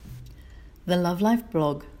The Love Life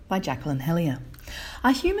blog by Jacqueline Hellier.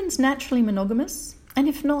 Are humans naturally monogamous? And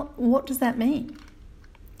if not, what does that mean?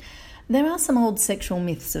 There are some old sexual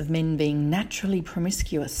myths of men being naturally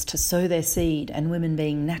promiscuous to sow their seed and women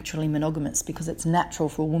being naturally monogamous because it's natural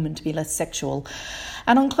for a woman to be less sexual.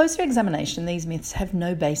 And on closer examination, these myths have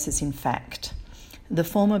no basis in fact. The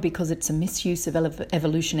former because it's a misuse of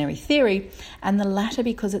evolutionary theory, and the latter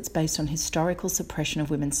because it's based on historical suppression of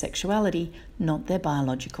women's sexuality, not their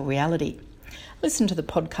biological reality. Listen to the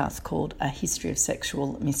podcast called A History of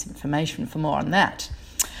Sexual Misinformation for more on that.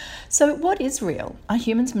 So what is real? Are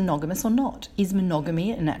humans monogamous or not? Is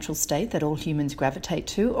monogamy a natural state that all humans gravitate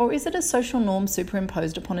to, or is it a social norm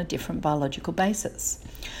superimposed upon a different biological basis?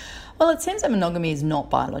 Well, it seems that monogamy is not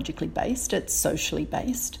biologically based, it's socially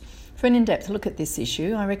based. For an in-depth look at this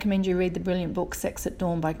issue, I recommend you read the brilliant book Sex at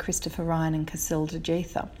Dawn by Christopher Ryan and Casilda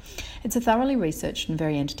Jetha. It's a thoroughly researched and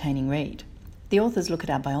very entertaining read. The authors look at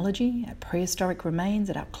our biology, at prehistoric remains,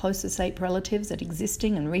 at our closest ape relatives, at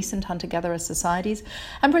existing and recent hunter-gatherer societies,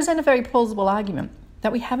 and present a very plausible argument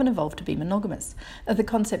that we haven't evolved to be monogamous, that the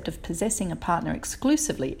concept of possessing a partner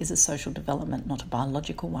exclusively is a social development, not a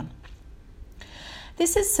biological one.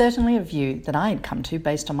 This is certainly a view that I had come to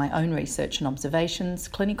based on my own research and observations,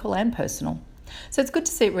 clinical and personal. So it's good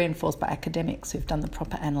to see it reinforced by academics who've done the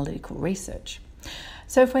proper analytical research.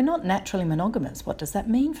 So if we're not naturally monogamous, what does that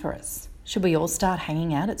mean for us? Should we all start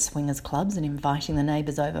hanging out at swingers clubs and inviting the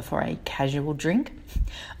neighbours over for a casual drink?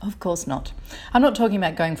 Of course not. I'm not talking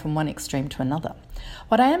about going from one extreme to another.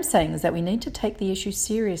 What I am saying is that we need to take the issue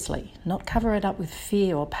seriously, not cover it up with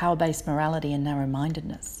fear or power-based morality and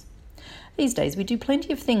narrow-mindedness. These days we do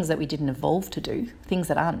plenty of things that we didn't evolve to do, things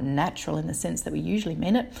that aren't natural in the sense that we usually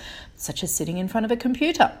mean it, such as sitting in front of a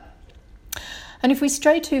computer. And if we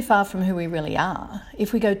stray too far from who we really are,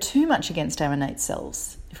 if we go too much against our innate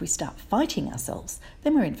selves, if we start fighting ourselves,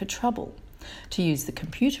 then we're in for trouble. To use the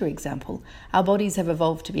computer example, our bodies have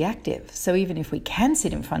evolved to be active, so even if we can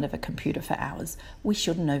sit in front of a computer for hours, we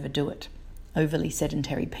shouldn't overdo it. Overly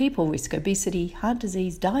sedentary people risk obesity, heart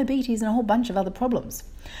disease, diabetes, and a whole bunch of other problems.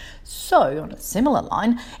 So, on a similar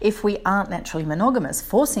line, if we aren't naturally monogamous,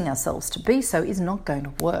 forcing ourselves to be so is not going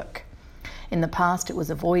to work. In the past, it was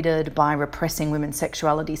avoided by repressing women's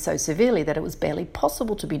sexuality so severely that it was barely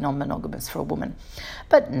possible to be non-monogamous for a woman.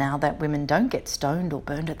 But now that women don't get stoned or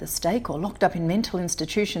burned at the stake or locked up in mental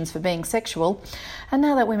institutions for being sexual, and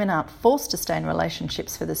now that women aren't forced to stay in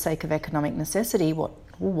relationships for the sake of economic necessity,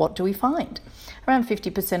 what do we find? Around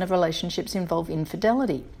 50% of relationships involve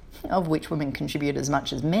infidelity, of which women contribute as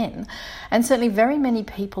much as men, and certainly very many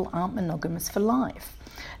people aren't monogamous for life.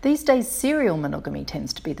 These days, serial monogamy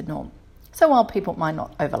tends to be the norm. So while people might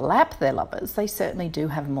not overlap their lovers, they certainly do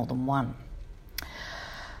have more than one.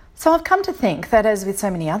 So I've come to think that, as with so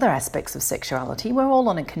many other aspects of sexuality, we're all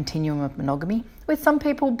on a continuum of monogamy, with some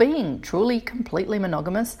people being truly completely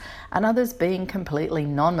monogamous and others being completely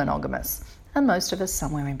non-monogamous, and most of us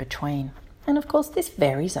somewhere in between. And of course, this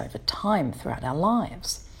varies over time throughout our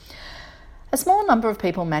lives. A small number of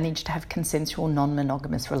people manage to have consensual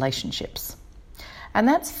non-monogamous relationships. And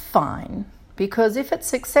that's fine, because if it's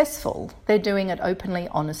successful, they're doing it openly,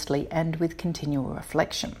 honestly, and with continual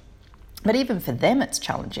reflection. But even for them, it's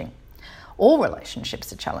challenging. All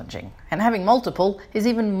relationships are challenging, and having multiple is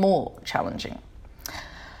even more challenging.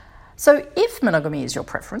 So if monogamy is your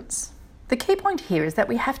preference, the key point here is that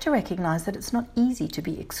we have to recognise that it's not easy to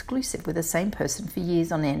be exclusive with the same person for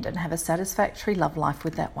years on end and have a satisfactory love life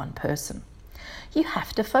with that one person. You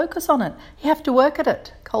have to focus on it. You have to work at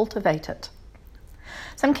it, cultivate it.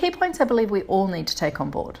 Some key points I believe we all need to take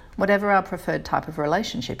on board, whatever our preferred type of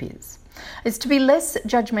relationship is to be less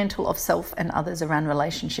judgmental of self and others around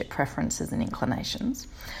relationship preferences and inclinations,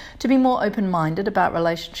 to be more open-minded about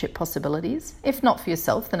relationship possibilities, if not for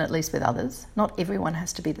yourself, then at least with others. Not everyone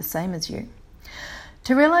has to be the same as you.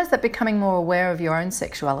 To realise that becoming more aware of your own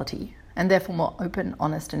sexuality, and therefore more open,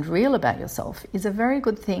 honest and real about yourself, is a very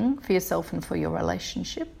good thing for yourself and for your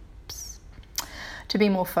relationship. To be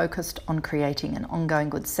more focused on creating an ongoing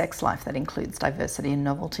good sex life that includes diversity and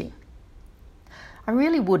novelty. I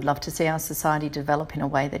really would love to see our society develop in a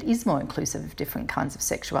way that is more inclusive of different kinds of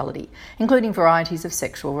sexuality, including varieties of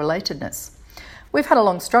sexual relatedness. We've had a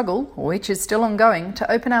long struggle, which is still ongoing,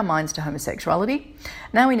 to open our minds to homosexuality.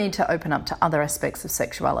 Now we need to open up to other aspects of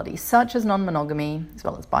sexuality, such as non-monogamy, as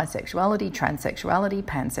well as bisexuality, transsexuality,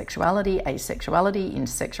 pansexuality, asexuality,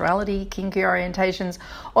 intersexuality, kinky orientations,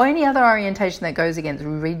 or any other orientation that goes against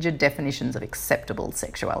rigid definitions of acceptable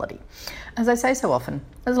sexuality. As I say so often,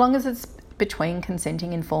 as long as it's between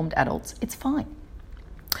consenting informed adults, it's fine.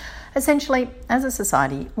 Essentially, as a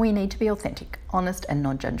society, we need to be authentic, honest and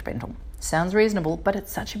non-judgmental. Sounds reasonable, but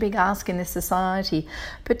it's such a big ask in this society,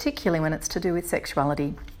 particularly when it's to do with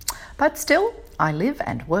sexuality. But still, I live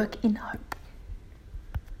and work in hope.